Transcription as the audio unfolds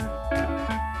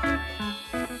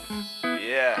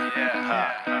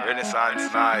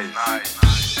Renaissance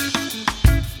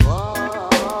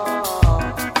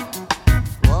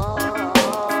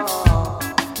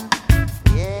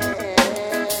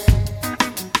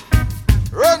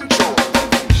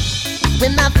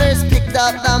When I first picked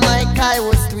up the mic, I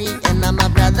was 3 and on my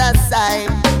brother's side.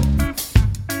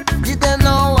 Didn't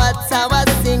know what I was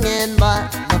singing,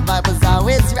 but the vibe was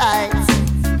always right.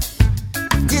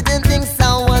 Didn't think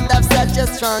sound would have such a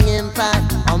strong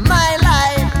impact on my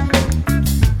life.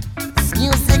 This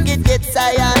music, it gets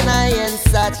higher and higher and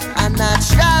such a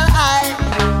natural high.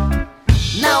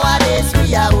 Nowadays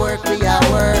we are work to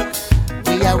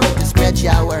spread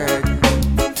your word.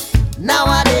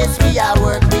 Nowadays we are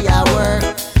work to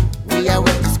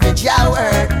spread your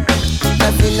word.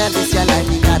 Cause in this your life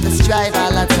you gotta strive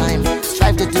all the time.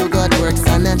 Strive to do good works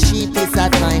and achieve peace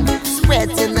at mind.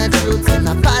 Spreading the truth in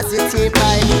a positive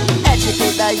vibe.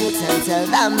 Educate the youth and tell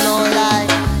them no lie.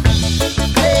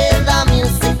 Play the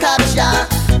music capture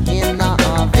in the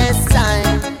harvest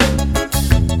time.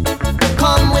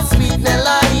 Come with sweet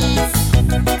melodies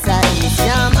to ease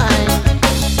your mind.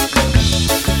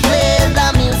 Play the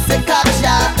music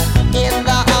capture in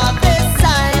the harvest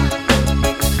time.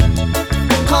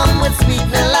 Come with sweet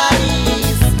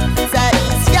melodies to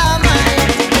ease your mind.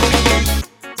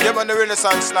 Yeah man, the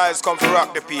Renaissance Noise come to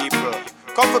rock the people.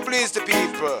 Come to please the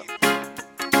people.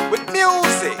 With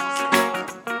music.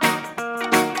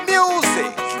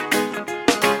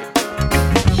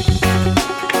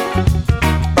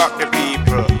 Rock the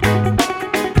people.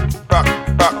 Rock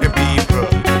the people.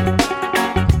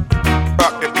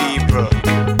 Rock the people.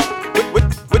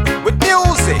 With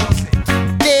music.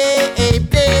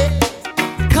 Baby,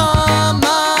 come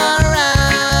around,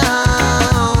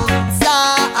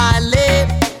 darling,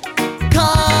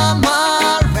 come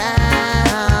around,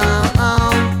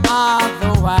 all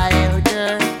the while,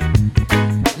 girl.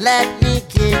 Let me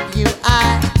give you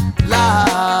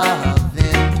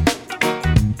loving.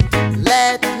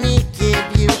 Let me give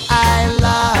you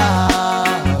loving.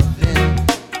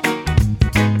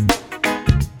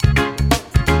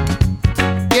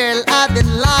 Girl, I've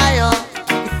been lying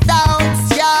without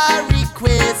your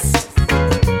request.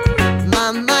 My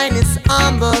mind is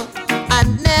humble, I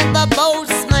never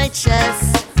boast my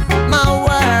chest. My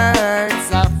words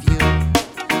of you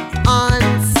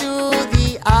unto the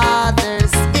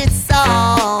others, it's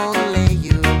only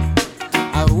you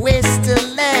I wish to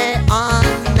lay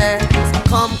under. So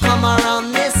come around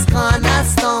this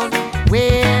cornerstone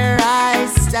where I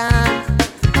stand.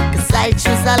 Cause I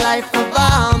choose a life of a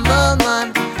humble man.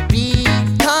 Be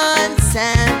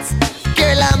content.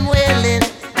 Girl, I'm willing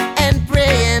and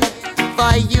praying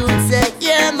for you to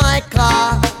hear my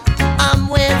call. I'm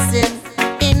waiting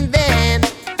in vain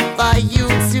for you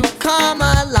to come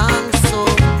along. So,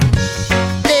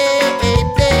 baby,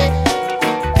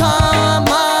 come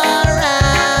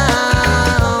around,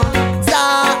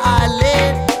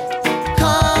 darling,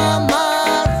 come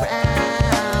around,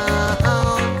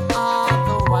 all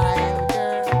the while,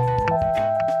 girl.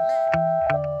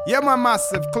 Yeah man,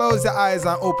 massive. Close your eyes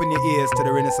and open your ears to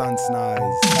the Renaissance Noise.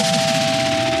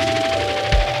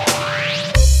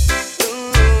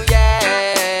 Ooh, yeah.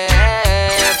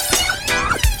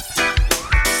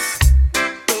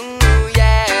 Ooh,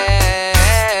 yeah.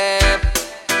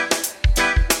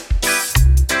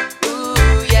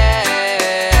 Ooh, yeah.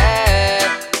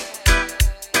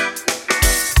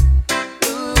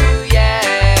 Ooh, yeah.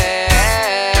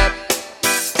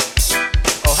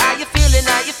 Oh, how you feeling?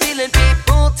 How you feeling,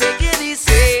 people? Take it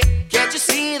easy. Can't you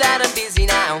see that I'm busy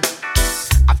now?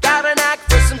 I've got a knack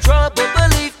for some trouble,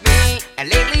 believe me. And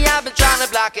lately I've been trying to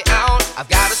block it out. I've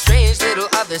got a strange little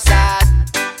other side,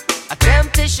 a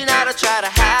temptation out to try to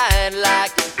hide.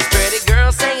 Like this pretty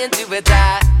girl saying do or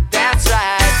die. That's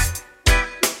right.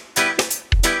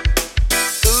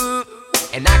 Ooh,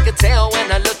 and I can tell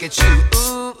when I look at you,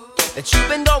 ooh, that you've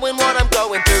been going what I'm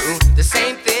going through. The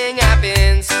same thing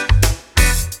happens.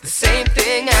 The same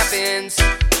thing happens.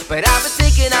 But I've been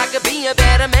thinking I could be a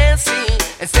better man, see.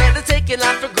 Instead of taking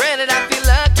life for granted, I feel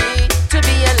lucky to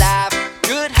be alive.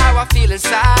 Good how I feel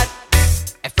inside.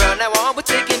 And from now on, we're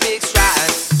taking big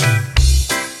strides.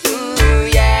 Ooh,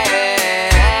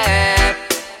 yeah.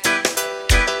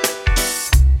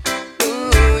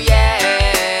 Ooh,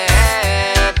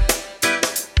 yeah.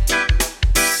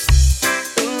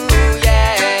 Ooh,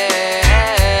 yeah.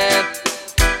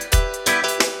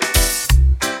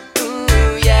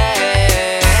 Ooh, yeah.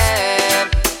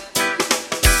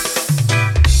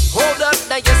 Hold up,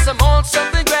 now yes, I'm on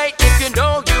something great. If you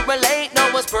know you relate,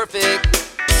 no one's perfect.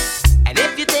 And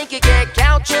if you think you can't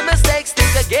count your mistakes,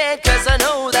 think again, cause I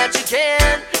know that you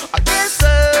can. I guess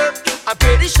I'm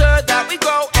pretty sure that we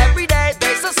grow every day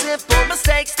based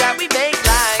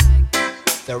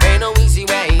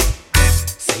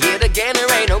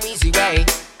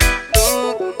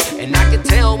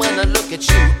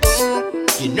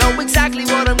exactly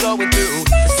what I'm going through.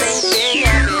 The same thing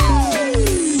happens.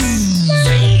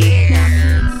 Same thing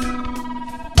happens.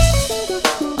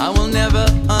 I will never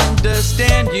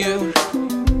understand you.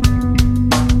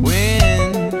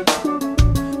 When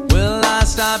will I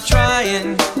stop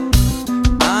trying?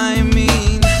 I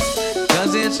mean,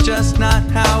 'cause it's just not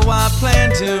how I plan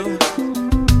to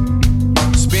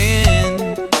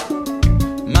spend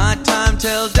my time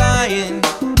till dying.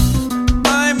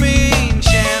 I mean,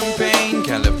 champagne,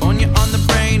 California on the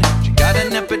brain. She got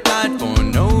an appetite for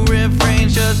no refrain.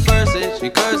 Just verses, she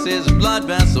curses, a blood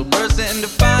vessel bursts in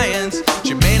defiance.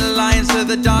 She made alliance to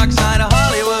the dark side of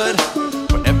Hollywood,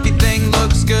 where everything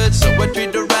looks good, so I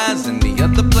treat her as any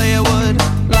other player would,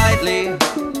 lightly.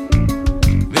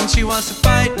 Then she wants to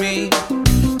fight me.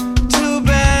 Too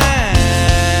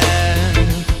bad,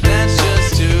 that's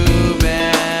just too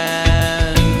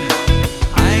bad.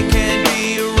 I can't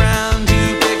be around to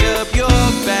pick up your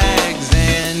bags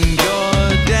and your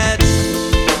debts.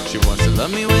 She wants to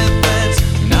love me with bets,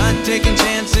 not taking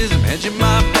chances. I'm hedging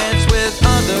my bets with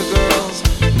other girls,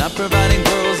 not providing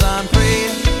girls. I'm free,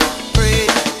 free.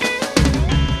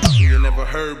 You never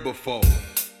heard before.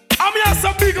 I'm here so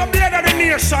big up the head of the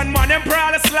nation, man.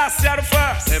 Emperor Selassie the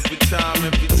first. Every time.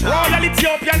 Royal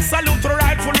Ethiopian salute to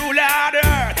rightful ruler of the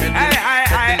earth.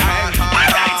 Hey.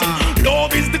 Alright.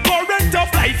 Love is the current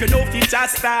of life, you know, it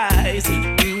chastise.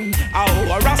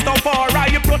 Oh,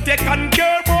 Rastafari, you protect and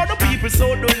care for the people,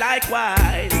 so do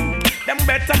likewise. Them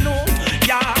better know,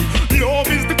 yeah. Love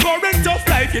is the current of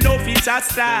life, you know, it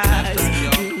chastise.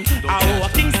 Oh,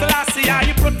 King Selassie,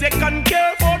 you protect and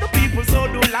care for the people, so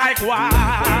do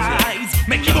likewise.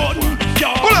 Make it good,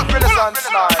 yo. Pull up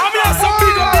renaissancenoiz. I'm here so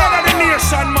big up there in the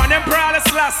nation, man. Emperor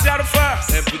Selassie the first.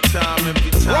 Every time.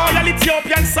 Royal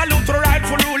Ethiopian salute to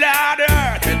rightful ruler of the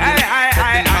earth. Hey.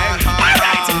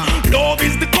 Alright. Love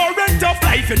is the current of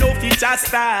life, you know, it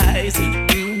chastise.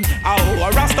 Oh,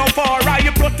 Rastafari,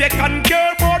 you protect and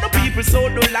care for the people, so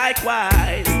do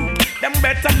likewise. Them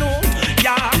better know,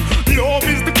 yeah. Love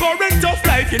is the current of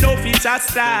life, you know, it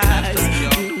chastise.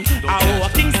 Oh,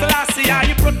 King Selassie,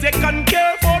 you protect and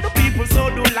care for the people, so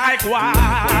do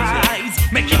likewise.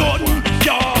 Make it good,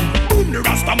 yeah. Boom, the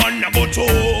Rasta man a go to.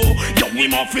 Yo,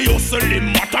 him off fi hustle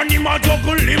him, mat and him a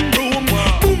juggle him broom.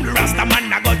 Boom, the Rasta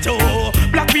man a go to.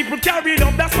 Black people carry it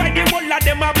up, that's why the whole of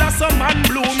them a blossom and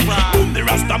bloom. Boom, the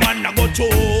Rasta man a go to.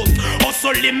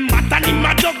 Hustle him, mat and him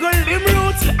a juggle him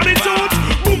roots. And the truth,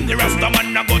 boom, the Rasta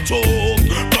man a go to.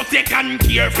 Protect and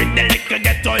care for the little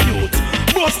ghetto youth.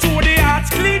 Bust to the hearts,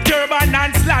 clean turban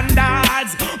and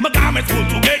slanders. My garments put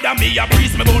together, me a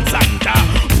priest, me gun Santa.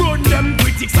 Burn them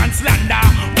critics and slander.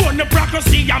 Burn the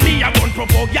prophecy and me a gun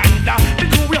propaganda. The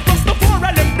two we first before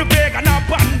I left the pagan and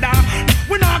panda.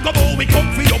 We not go bow, we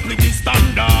come for up with this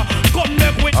standard. Come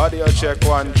back with Audio check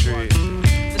 1, 3.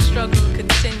 The struggle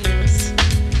continues.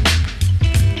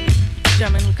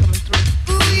 German coming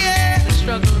through. Ooh, yeah. The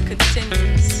struggle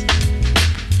continues.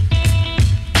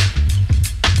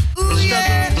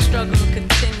 The struggle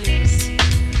continues.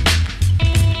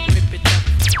 Rip it up.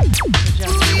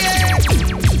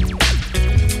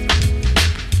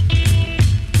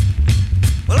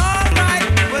 Well, alright,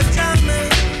 we're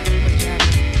jamming.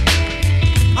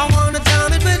 I wanna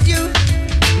jam it with you.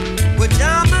 We're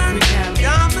jamming,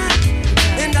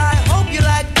 and I hope you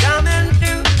like jamming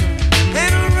too.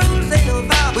 Ain't no rules, ain't no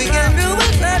vows. We can do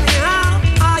it anyhow.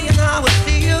 I and I will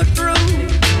see you through.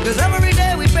 'Cause every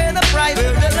day we pay the price.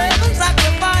 We're the labor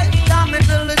sacrifice. Jamming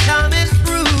till the jam is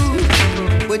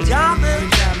through. We're jamming.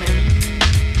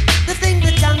 The thing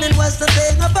that jamming was the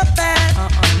thing of a past.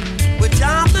 We're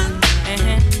jamming.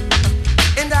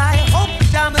 And I hope the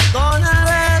jam is gonna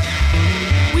last.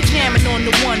 We jamming on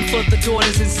the one for the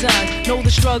daughters and sons. Know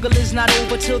the struggle is not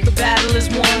over till the battle is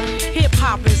won. Hip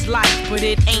hop is life, but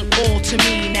it ain't all to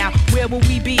me. Now, where will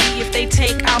we be if they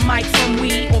take our mic from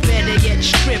we? Or better yet,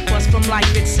 strip us from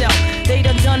life itself. They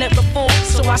done it before,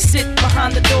 so I sit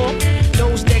behind the door.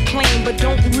 Those that claim but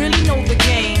don't really know the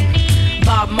game.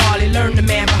 Bob Marley, learn the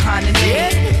man behind the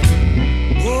name.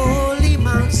 Holy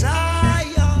Mount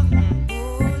Zion.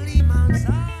 Holy Mount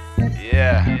Zion.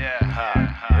 Yeah.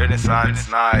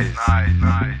 Renaissancenoiz.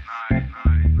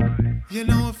 You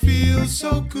know it feels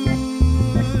so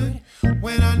good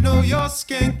when I know you're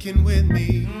skanking with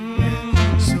me.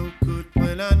 So good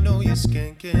when I know you're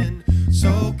skanking.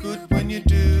 So good when you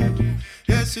do.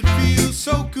 Yes, it feels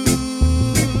so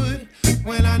good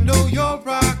when I know you're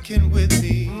rocking with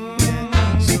me.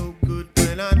 So good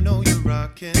when I know you're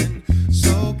rocking.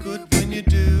 So good when you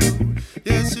do.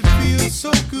 Yes, it feels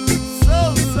so good.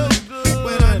 So good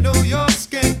when I know you're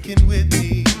skanking with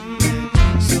me.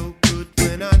 So good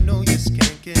when I know you're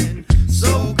skanking.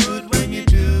 So good when you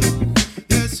do.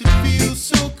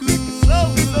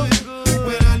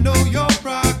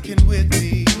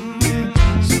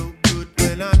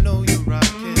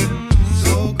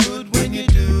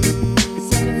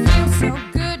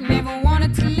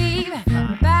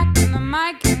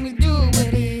 mic and we do it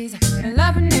with ease.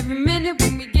 Loving every minute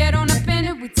when we get on up in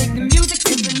it. We take the music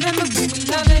to the limit when we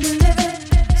love it and live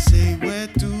it. Say, where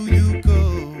do you go?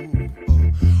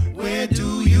 Where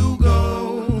do you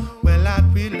go? Well,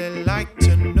 I'd really like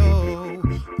to know.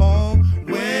 Oh,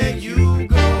 where you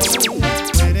go?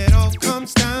 When it all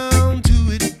comes down to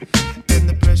it, and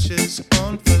the pressure's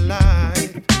on for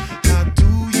life. How do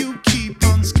you keep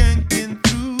on skanking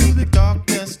through the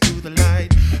darkness to the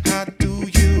light? How do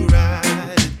you ride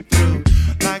it through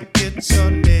like it's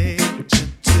your nature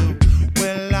too?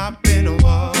 Well, I've been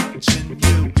watching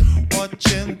you,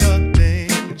 watching the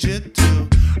danger too.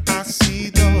 I see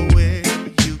the way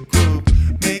you groove,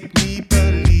 make me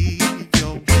believe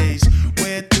your ways.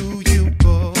 Where do you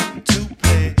go to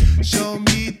play? Show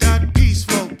me that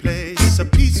peaceful place, a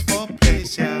peaceful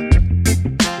place, yeah.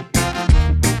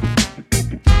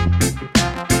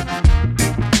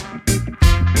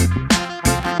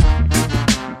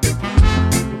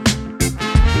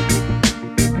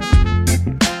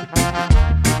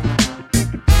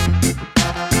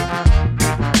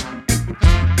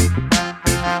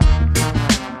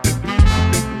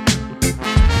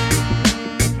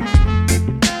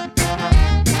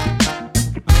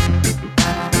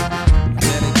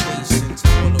 Dedication to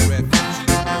all the refugees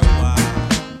worldwide.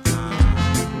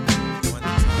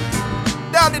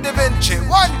 Daddy Da Vinci,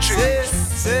 1 tree.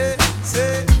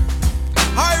 Say,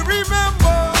 I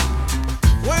remember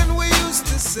when we used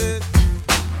to sit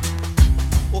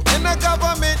in a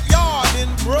government yard in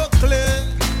Brooklyn.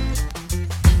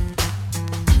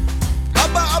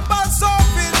 About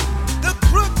solving the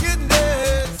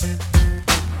crookedness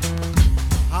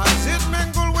as it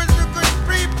mingled with the good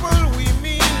people we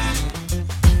meet.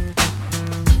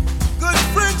 Good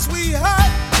friends we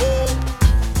had, oh,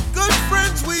 good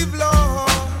friends we've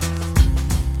lost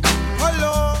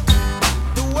along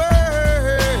the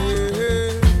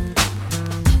way.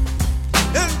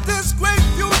 In this great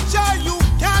future, you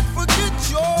can't forget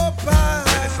your past.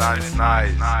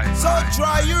 Nice. So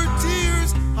dry your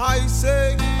tears, I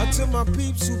say, until my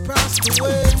peeps who passed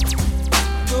away.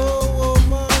 No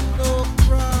woman, no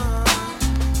cry.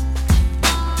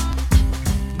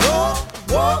 No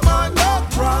woman, no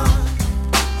cry.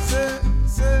 Say.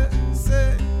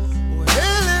 Oh,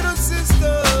 hey, little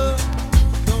sister,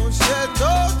 don't shed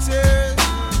no tears.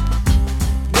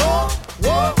 No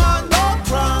woman, no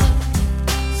cry.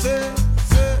 Say.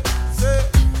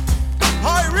 I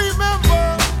remember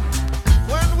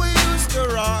when we used to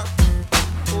rock,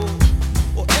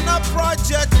 in a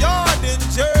project yard in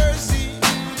Jersey.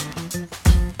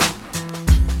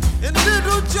 And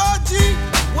little Georgie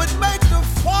would make the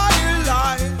fire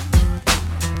light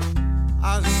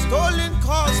as stolen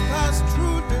cars passed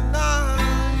through the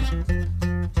night.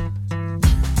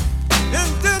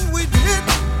 And then we'd hit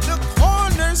the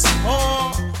corner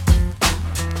store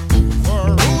for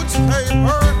roots,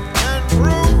 paper, and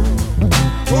brew.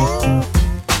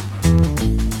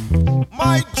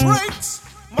 My drinks,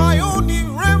 my only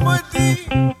remedy.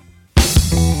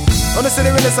 When you see the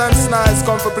renaissancenoiz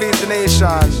come for please the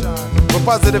nation with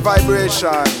positive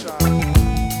vibration.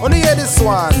 When you hear this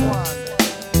one,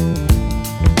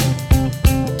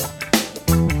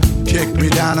 kick me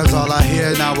down is all I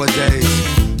hear nowadays.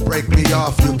 Break me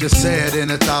off, you can say it in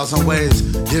 1,000 ways.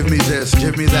 Give me this,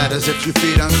 give me that, as if you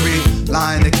feed hungry.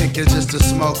 Lying to kick it just to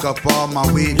smoke up all my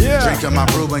weed. Drinking my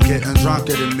brew and getting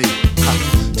drunker than me.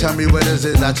 Tell me what is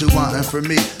it that you wantin' from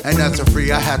me? Ain't that so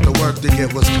free? I had to work to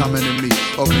get what's coming to me.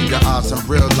 Open your eyes and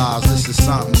realize this is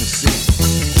something to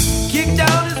see. Kick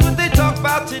down is what they talk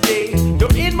about today.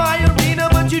 You're in my arena,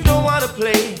 but you don't wanna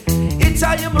play. It's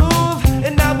how you move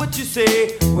and not what you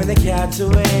say. When the cat's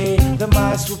away, the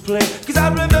mice will play. Cause I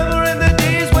remember in the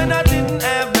days when I didn't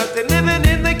have nothing, living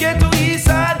in the ghetto east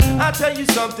side. I'll tell you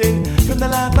something, from the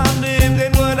life I've lived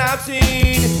and what I've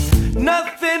seen.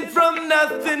 Nothing from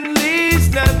nothing leaves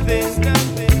nothing.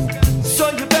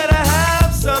 So you better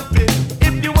have something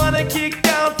if you wanna kick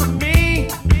down from me.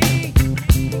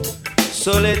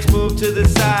 So let's move to the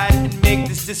side and make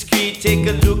this discreet. Take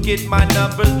a look at my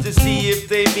numbers to see if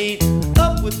they meet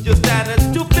up with your standards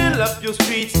to fill up your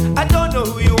streets. I don't know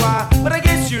who you are, but I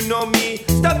guess you know me.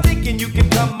 Stop thinking you can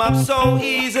come up so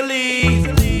easily.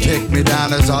 Kick me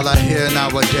down is all I hear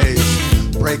nowadays.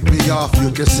 Break me off, you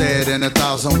can say it in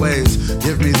 1,000 ways.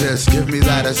 Give me this, give me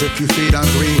that, as if you feed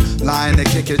hungry. Lying to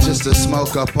kick it just to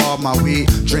smoke up all my weed.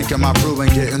 Drinking my brew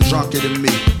and getting drunker than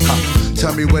me.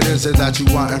 Tell me what is it that you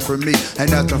wantin' from me? Ain't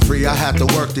nothing free, I had to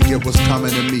work to get what's coming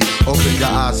to me. Open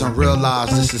your eyes and realize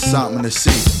this is something to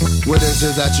see. What is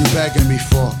it that you begging me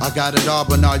for? I got it all,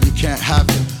 but now you can't have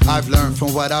it. I've learned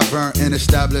from what I've earned and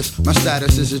established. My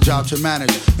status is a job to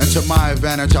manage, and to my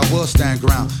advantage I will stand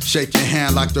ground. Shake your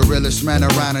hand like the realest man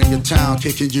around in your town,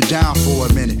 kicking you down for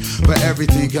a minute. But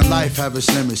everything in life have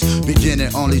its limits,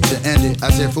 beginning only to end it,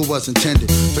 as if it was intended.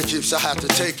 For keeps I have to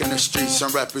take in the streets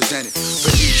and represent it.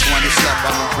 For each one is left,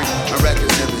 I'm a free and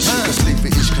records image. You can sleep for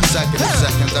each consecutive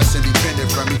second, that's independent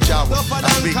from each hour. I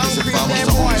speak as if I was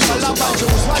the only source of power.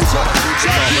 You gotta reach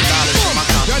it all, but knowledge is my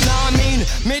conscience. You know what I mean?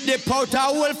 Me dip out a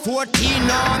whole 14,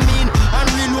 know what I mean? And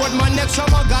reload my next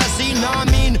magazine, know what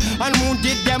I mean? And moon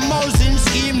did them housing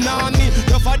scheme, know what I mean?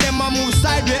 Enough of them a move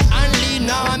sideways and lean,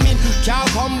 know what I mean? Can't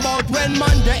come out when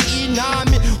man the E, know what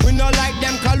I mean? We not like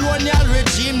them colonial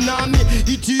regime, know what I mean?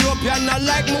 Ethiopia not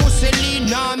like Mussolini,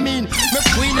 know what I mean? Me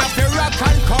queen of the rock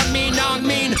and come in, know what I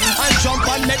mean? And jump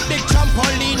on make big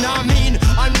trampoline, know what I mean?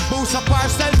 And boost up our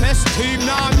self-esteem,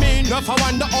 know what I mean? Enough I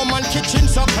wonder how man kitchen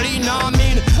so clean, know what I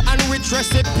mean? And which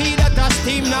recipe that a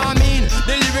steam, know what I mean?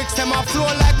 The lyrics them a flow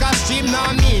like a stream, know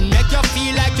what I mean? Make you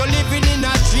feel like you're living in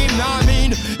a dream, know what I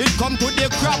mean? It come to the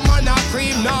crap man a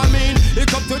cream, know what I mean? It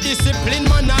come to discipline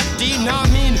man a dean, know what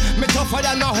I mean? Me tougher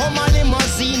than a home and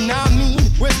limousine, know what I mean?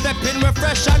 We step in, we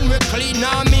fresh and we clean, know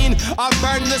what I mean? I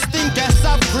burn the stinkest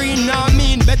of green, know what I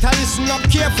mean? Better listen up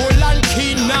careful and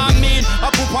keen, know what I mean? I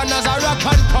put on as a rock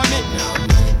and come it.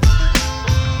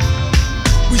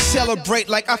 We celebrate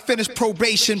like I finished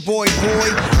probation, boy.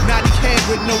 Naughty head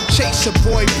with no chaser,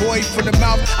 boy. From the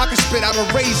mouth, I can spit out a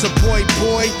razor, boy.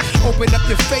 Open up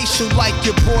your facial like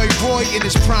your boy in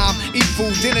his prime. Eat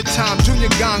food, dinner time,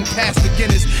 junior gong past the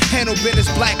Guinness. Handle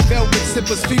business, black velvet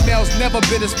sippers. Females never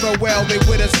bid us farewell, they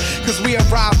with us. Cause we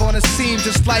arrive on a scene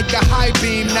just like a high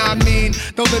beam, nah I mean.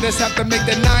 Don't let us have to make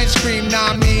the nine scream,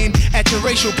 nah I mean. At your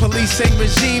racial policing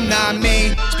regime, nah I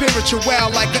mean. Spiritual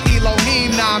like an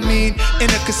Elohim, nah I mean. In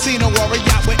a casino or a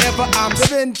yacht, wherever I'm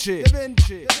Vinci.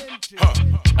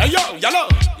 Hey yo, yellow,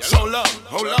 so long,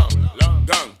 hold on,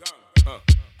 gang,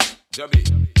 Jabi,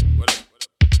 what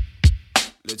up?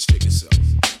 Let's take this up,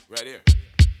 right here.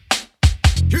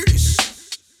 Hear this.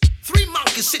 3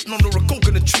 monkeys sitting under a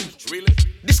coconut tree, really?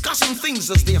 Discussing things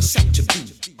as they are said to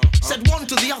be. Said one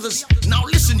to the others, now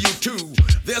listen you two.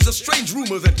 There's a strange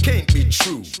rumor that can't be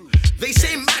true. They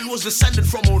say man was descended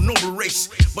from a noble race,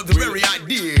 but the very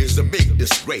idea is a big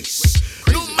disgrace.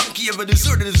 No monkey ever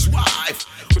deserted his wife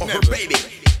or her baby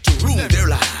to rule their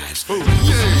lives.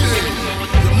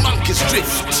 The monkey's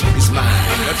drift is mine.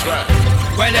 That's right.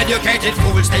 Well-educated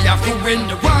fools, they have to win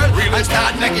the world and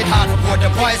start making it hard for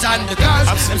the boys and the girls.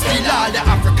 Them steal all the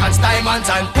Africans, diamonds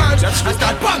and pearls and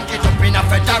start bunk it up in a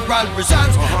federal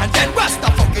reserve. And then Rasta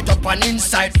fuck it up on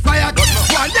inside riot.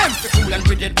 Want them to cool and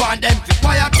with it, want them to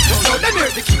quiet. So them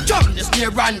here to keep jumping the snare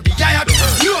and the yard.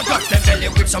 You got them belly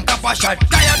with some copper shot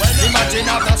diet. Imagine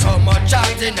after so much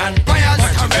chanting and prayers,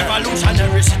 what a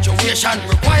revolutionary situation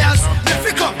requires. If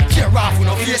we come tear off with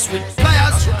no face with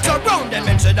pliers, surround them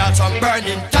and say that's some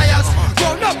burning tires.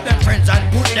 Round up them friends and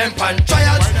put them on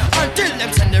trials until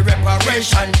them send the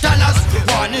reparation dollars.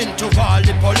 Warning to all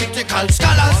the political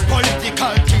scholars,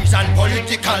 political thieves and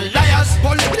political liars,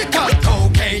 political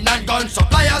cocaine and gun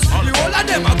suppliers. The whole of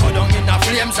them are go down in the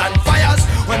flames and fires.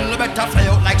 When the better fly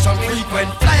out like some frequent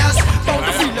flyers, bound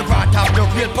to feel the wrath of the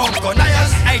real bunko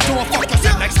liars. I don't fuck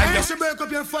yourself next time you break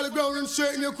up your folly ground and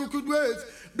straighten your crooked ways.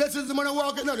 Blessings the man who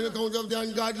walking out in the count of the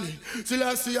ungodly. Till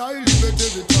I see I live it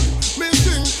every time. Me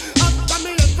sing after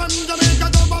me left from Jamaica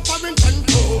over foreign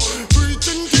control.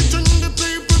 Preaching, teaching the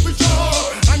people for sure.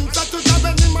 Answer to the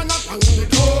belly man up on the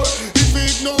door. If you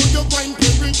ignore your point,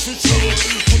 you reach for sure.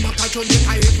 Come back at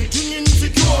Jamaica, everything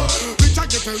insecure. Rich I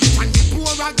get rich and the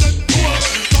poor I get poor.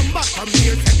 Come back from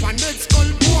here, step on that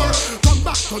skull poor. Come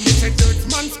back from me, say dirt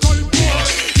man skull poor.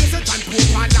 Yes, it and poor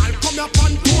man, I'll come up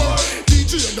on poor.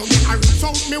 DJ don't get a reach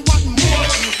out me what more.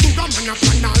 Sugar man up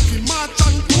and I'll be march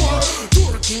and tour.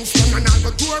 Tour Kingston and I'll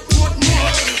go tour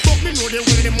Portmore. But me know they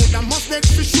will, the mother must make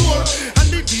for sure.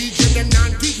 And the DJ them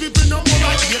not teach people no more.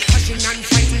 Like they passion and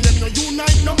fighting them no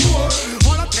unite no more.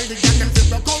 All I tell the gang them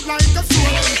feel broke out like a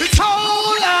sword. It's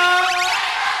hold on.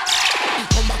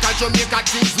 Come back to Jamaica,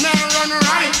 things now run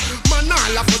right. Man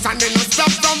all of us and they no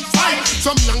stop some fight.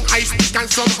 Some young ice stick and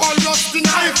some all rusty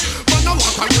knife. Man no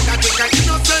walk around and take an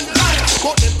innocent life.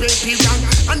 But them pay young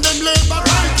and them labor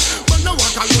right. Man no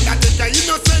walk around and take an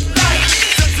innocent life.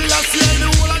 Say last year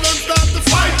the whole of them start to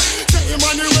fight. Say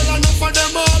Emmanuel enough of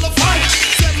them all a fight.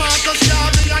 Say Marcus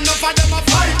Garvey enough of them a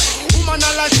fight. Woman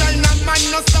all a shine and man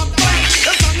no stop fight.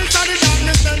 The sun is on the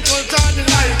darkness and culture the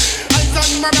light. I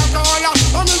turn my back all up.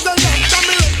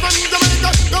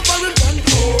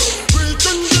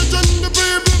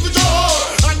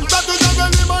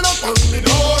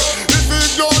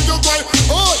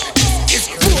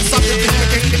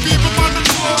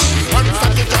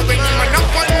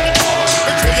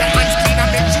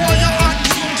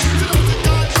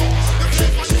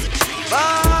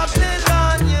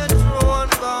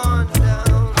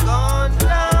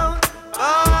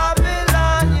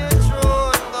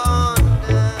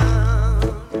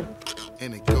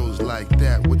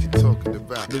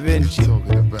 about? Da Vinci. What you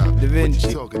talking about? Da Vinci.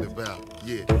 What you talking about?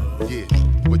 Yeah, yeah.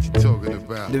 What you talking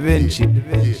about? Da Vinci.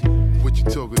 Yeah, yeah. What you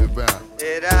talking about?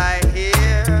 Did I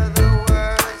hear the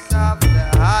words of the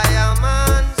higher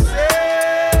man say?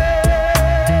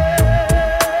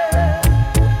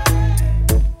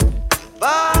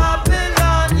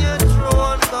 Babylon, your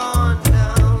throne gone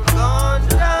down, gone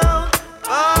down.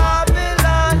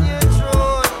 Babylon, your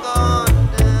throne gone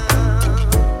down.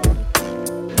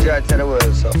 Judge of the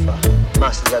world suffer,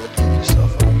 masters of the people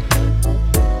suffer.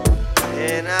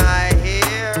 And I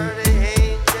hear the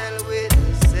angel with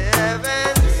the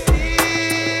 7 seals.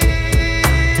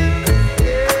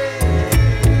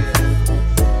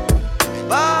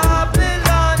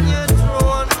 Babylon, your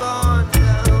throne gone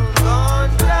down,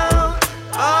 gone down.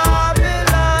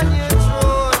 Babylon, your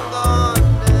throne gone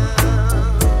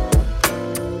down.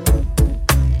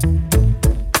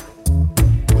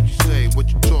 What you say? What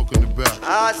you talking about?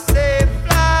 I say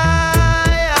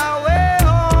fly away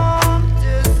home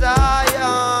to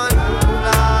Zion,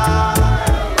 fly.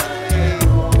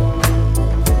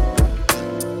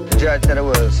 Judge of the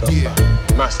world suffer,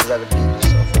 masters of the people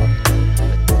suffer.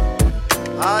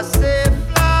 I say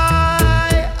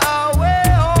fly away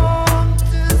home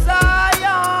to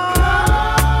Zion,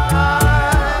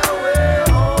 fly away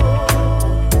home.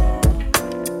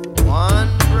 One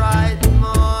bright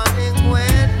morning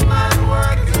when my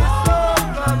work is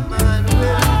over, man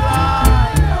will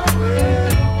fly away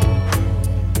home.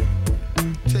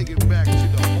 Take it back to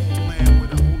the homeland where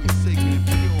the holy, sacred, and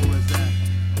pure is at.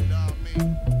 You know what I mean?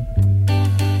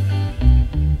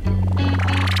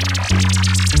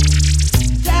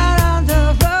 Down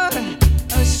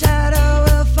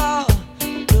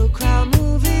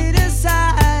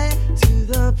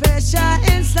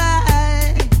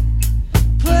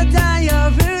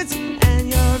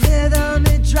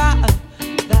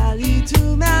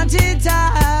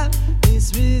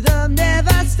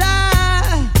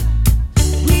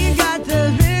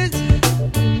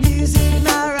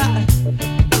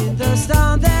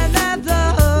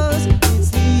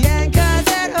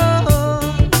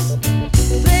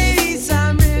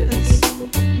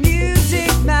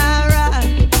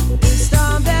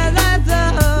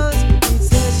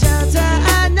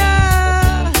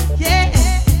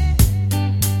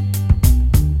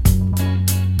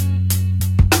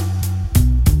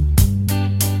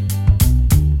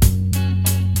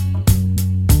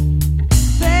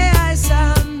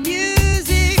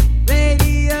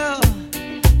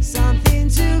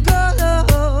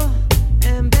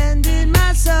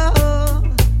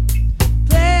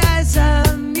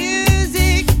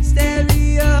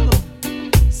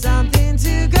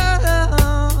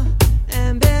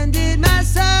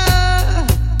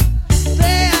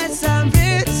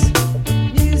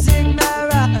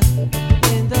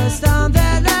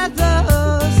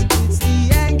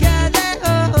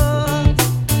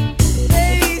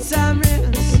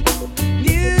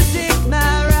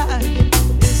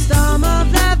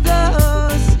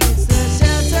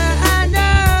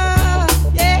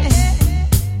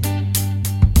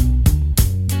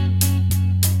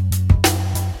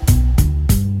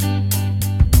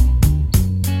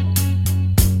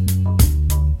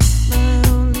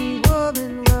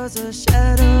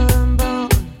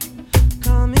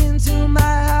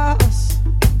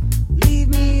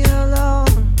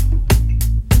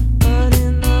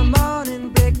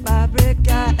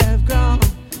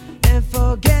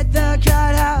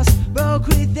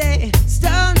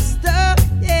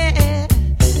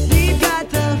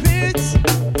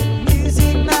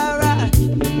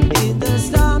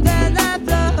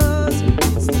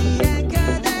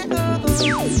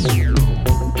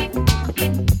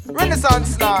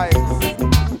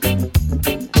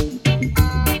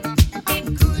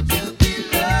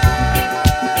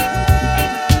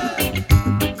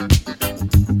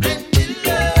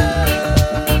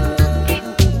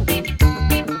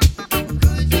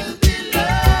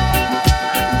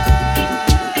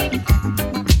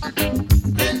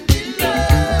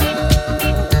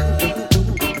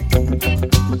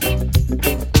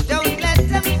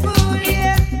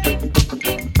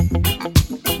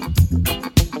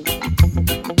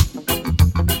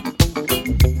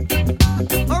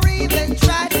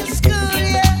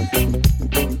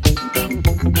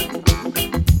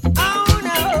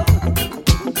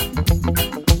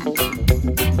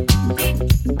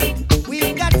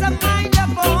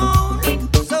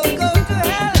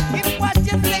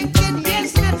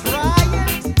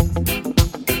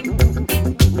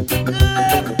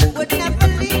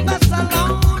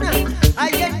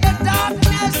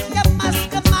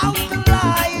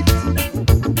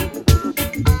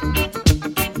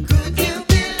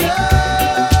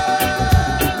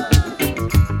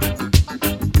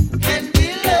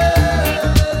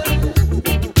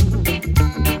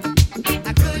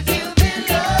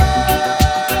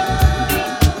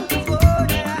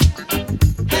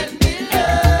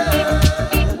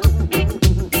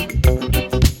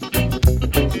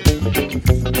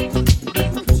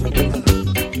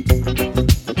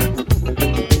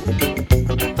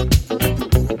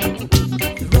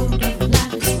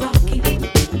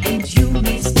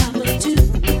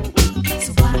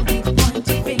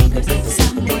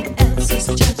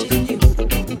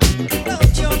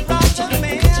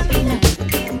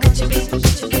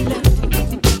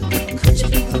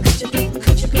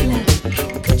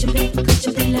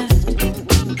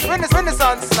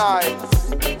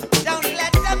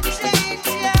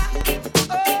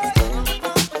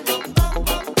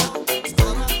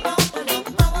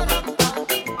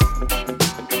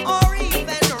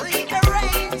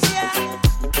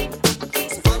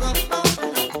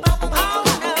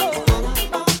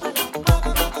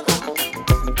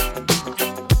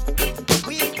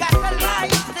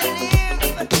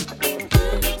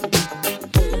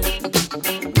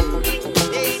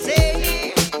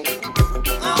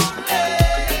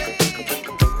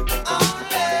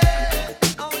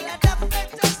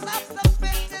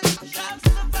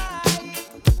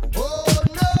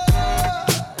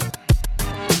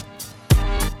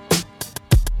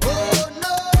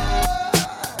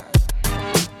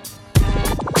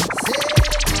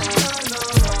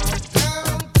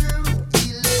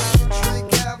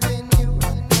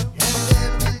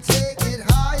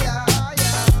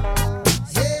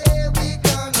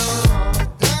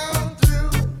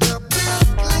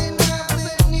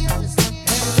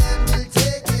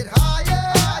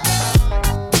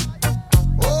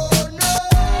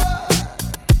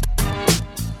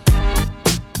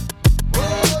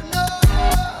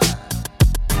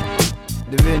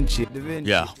Vinci.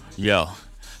 Yeah.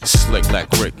 Slick like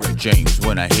Rick James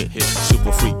when I hit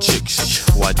super freak chicks,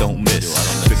 who I don't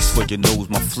miss. Fix for your nose,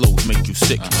 my flows make you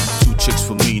sick. 2 chicks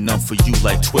for me, none for you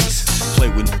like Twix. Play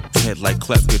with head like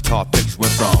clef guitar picks.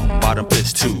 Went from bottom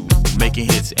pitch to making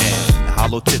hits and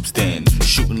hollow tips, then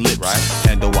shooting lips.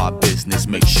 Handle our business,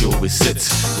 make sure it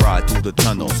sits. Ride through the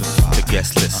tunnels, the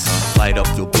guest list. Light up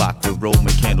your block with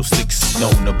Roman candlesticks.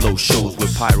 Known to blow shows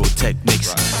with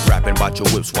pyrotechnics. Rapping about your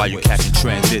whips while you catching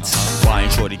transits. Buying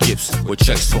shorty gifts with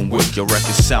checks from Wick. Your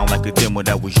records sound like a demo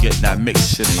that was yet not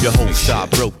mixed. Your whole style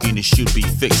broken, it should be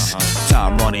fixed.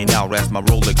 Time running out as my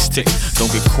Rolex tick.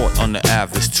 Don't get caught on the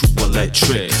average, too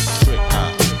electric.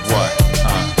 What?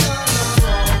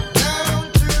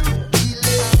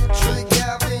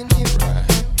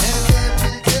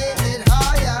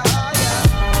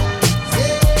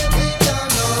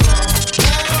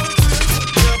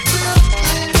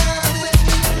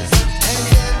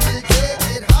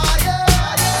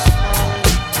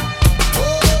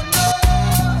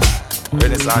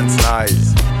 Renaissance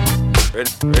noiz.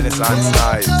 Renaissance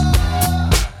noiz.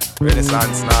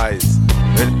 Renaissance noiz.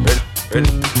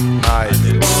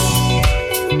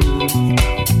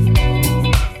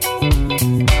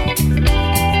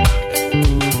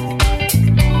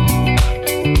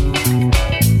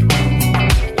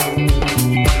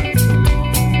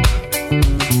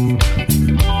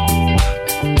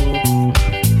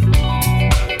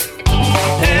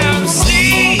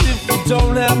 MC, if you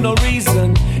don't have no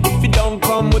reason, if you don't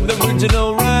come with the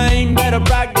original rhyme, better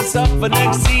practice up for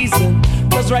next season.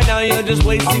 Cause right now you're just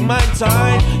wasting my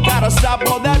time. Gotta stop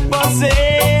all that fussing,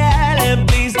 and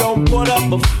please don't put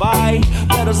up a fight.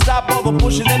 Better stop all the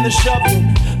pushing and the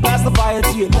shoving. Pass the fire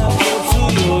to your left or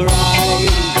to your right,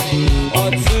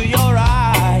 or to your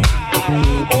right,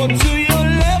 or to your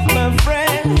left, my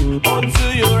friend, or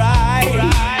to your right.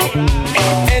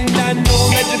 And I know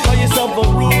that you call yourself a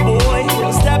rude boy,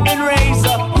 a stepping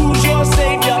razor. Who's your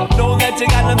savior? Know that you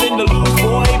got nothing to lose,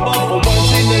 boy, but for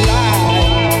once in your life,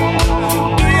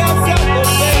 do yourself a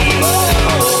favor.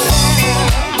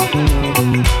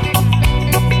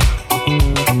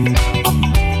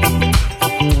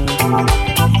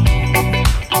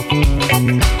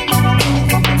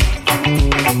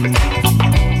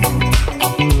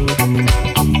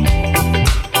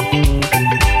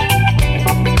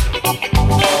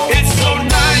 It's so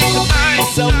nice to free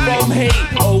yourself from hate.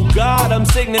 Oh God, I'm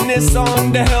singing this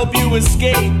song to help you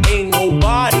escape. Ain't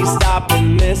nobody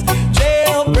stopping this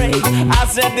jailbreak. I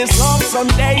said this song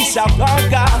someday shall conquer.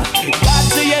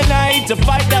 Got to unite to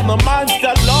fight down the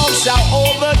monster. Love shall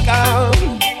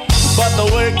overcome, but the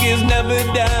work is never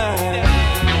done.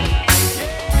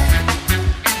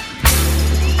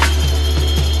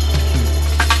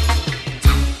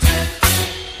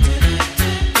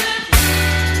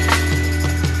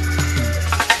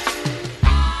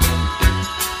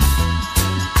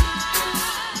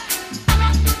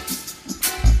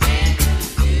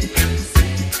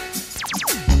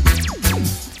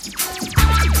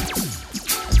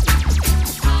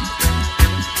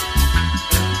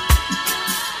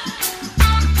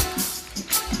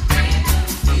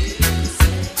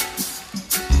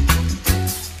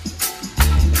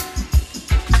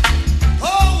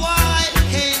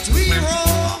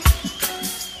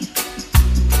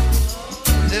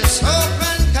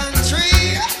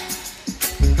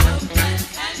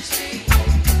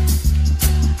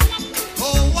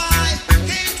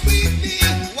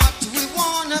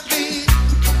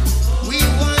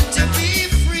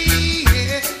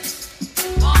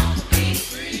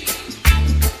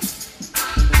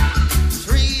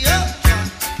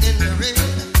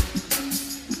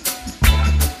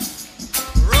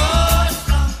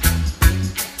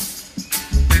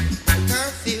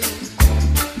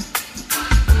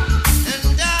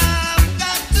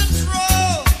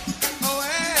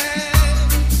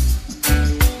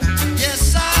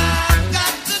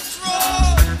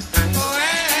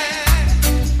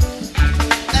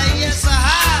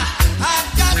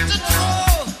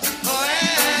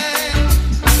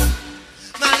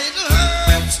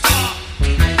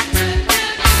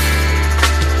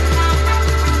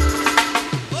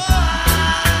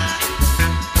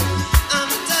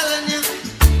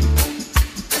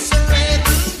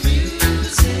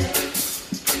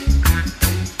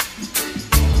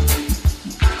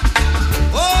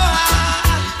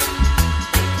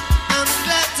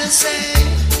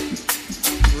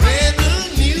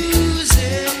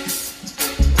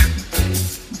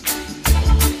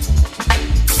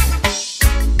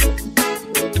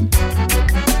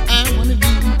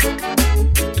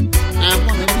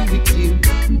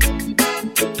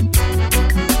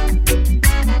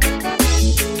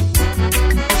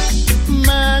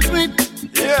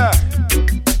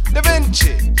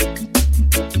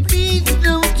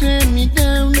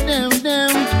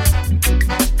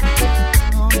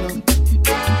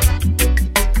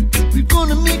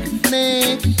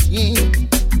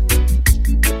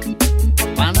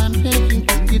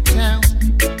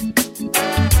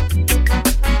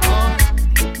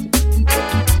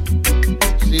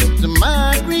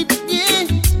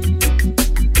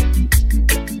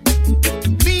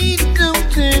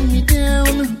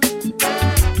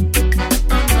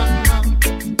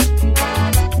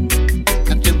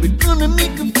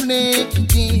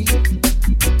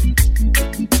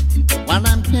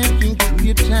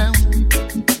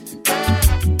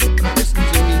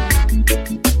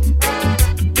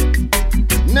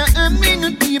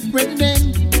 not be a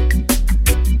president.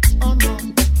 Oh no.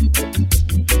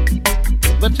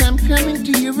 But I'm coming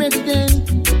to your residence.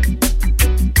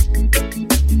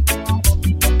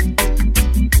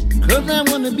 'Cause I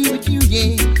wanna be with you,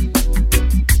 yeah.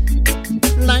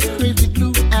 Like crazy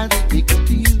glue, I'll stick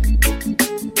to you.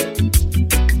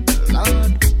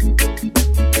 Lord.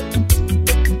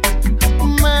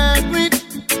 Margaret,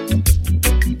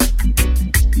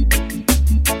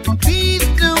 please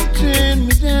don't turn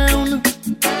me down.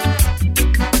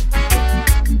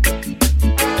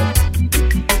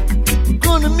 We're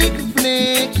gonna make a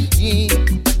flex, yeah,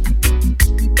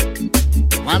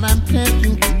 while I'm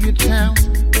passing through your town.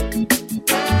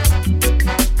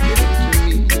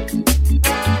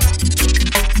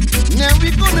 Now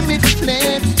we're gonna make a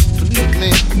flex,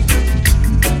 policeman.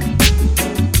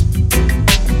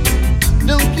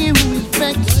 Don't give him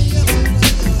respect.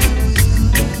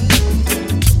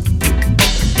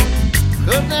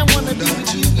 'Cause I wanna be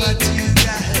with you. What you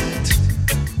got?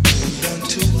 Hold on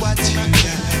to what you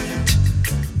got.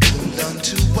 Hold on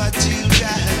to what you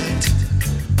got.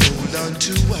 Hold on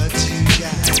to what you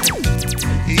got.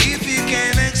 If you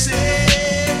can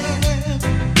accept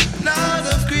lot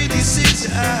of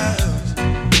criticism,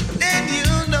 then you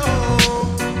know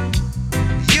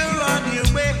you're on your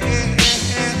way.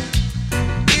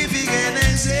 If you can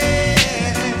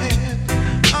accept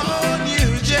on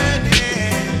your journey,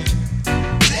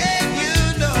 then you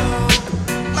know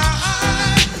my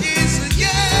heart is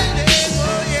yearning.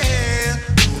 Oh yeah,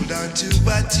 hold on to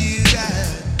what you got.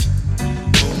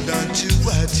 Hold on to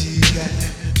what you got.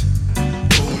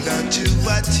 Hold on to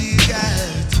what you got.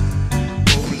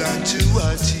 Hold on to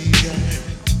what you got.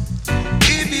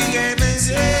 If you can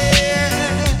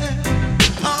accept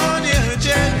on your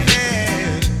journey,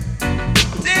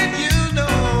 then you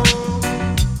know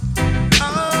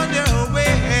on your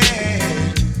way.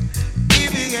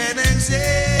 If you can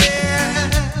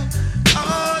accept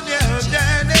on your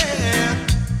journey,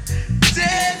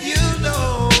 then you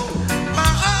know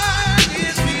my heart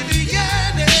is really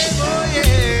yearning. Oh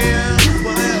yeah.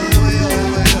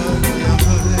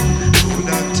 Hold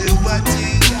on to what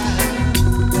you got.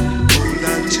 Hold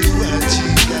on to what you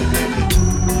got.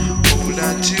 Hold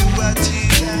on to what you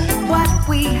got. What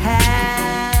we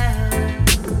have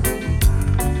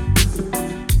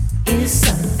is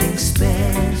something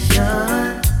special.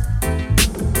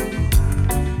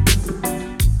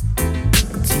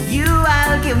 To you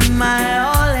I'll give my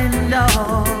all and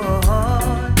all.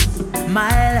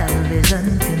 My love is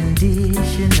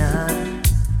unconditional.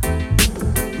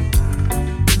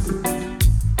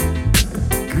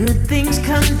 Good things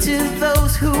come to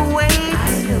those who wait.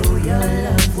 I know your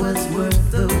love was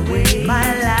worth the wait.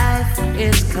 My life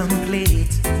is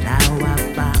complete. Now I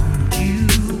found you.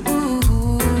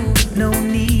 No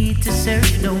need to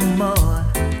search no more.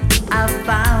 I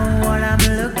found what I'm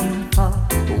looking for.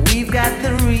 We've got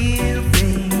the real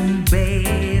thing,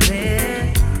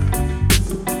 baby.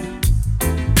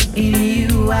 In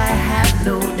you I have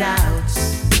no doubts.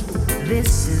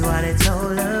 This is what it's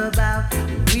all about.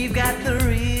 We've got the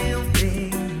real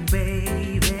thing,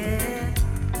 baby.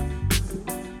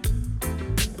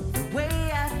 The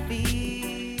way I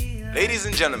feel. Ladies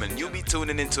and gentlemen, you'll be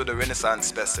tuning into the Renaissance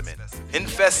Specimen,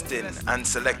 investing and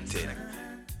selecting